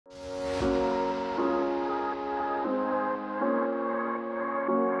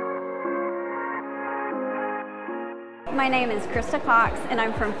my name is Krista Cox, and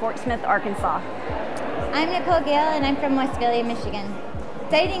I'm from Fort Smith, Arkansas. I'm Nichole Gale, and I'm from Westphalia, Michigan.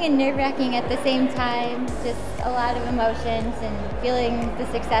 Exciting and nerve-wracking at the same time, just a lot of emotions and feeling the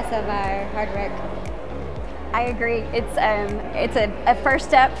success of our hard work. I agree. It's a first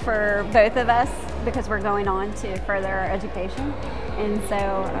step for both of us because we're going on to further our education, and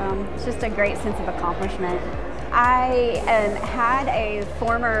so it's just a great sense of accomplishment. I had a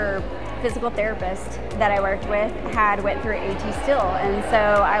former physical therapist that I worked with went through AT-STIL, and so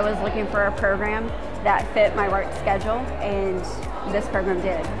I was looking for a program that fit my work schedule, and this program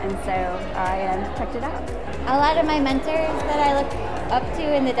did, and so I checked it out. A lot of my mentors that I look up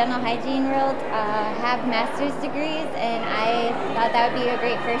to in the dental hygiene world have master's degrees, and I thought that would be a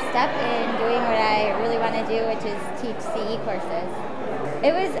great first step in doing what I really want to do, which is teach CE courses.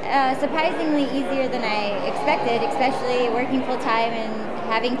 It was surprisingly easier than I expected, especially working full-time and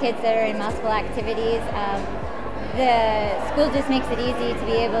having kids that are in multiple activities. The school just makes it easy to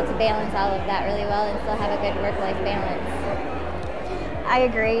be able to balance all of that really well and still have a good work-life balance. I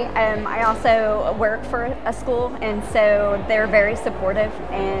agree. I also work for a school, and so they're very supportive,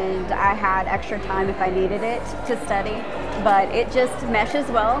 and I had extra time if I needed it to study, but it just meshes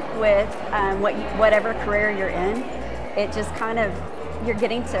well with whatever career you're in. It just kind of, you're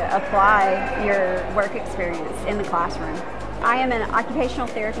getting to apply your work experience in the classroom. I am an occupational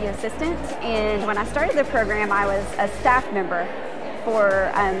therapy assistant, and when I started the program, I was a staff member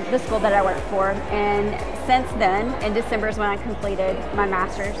for the school that I work for, and since then, in December is when I completed my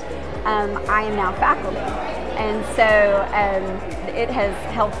master's, I am now faculty, and so it has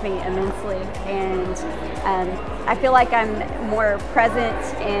helped me immensely, and I feel like I'm more present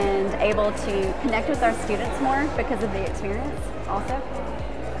and able to connect with our students more because of the experience also.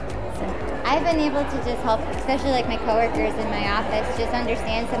 I've been able to just help, especially like my coworkers in my office, just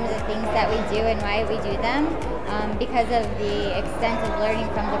understand some of the things that we do and why we do them. Because of the extent of learning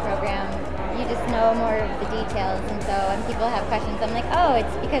from the program, you just know more of the details, and so when people have questions, I'm like, oh,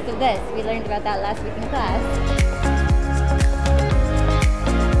 it's because of this. We learned about that last week in class.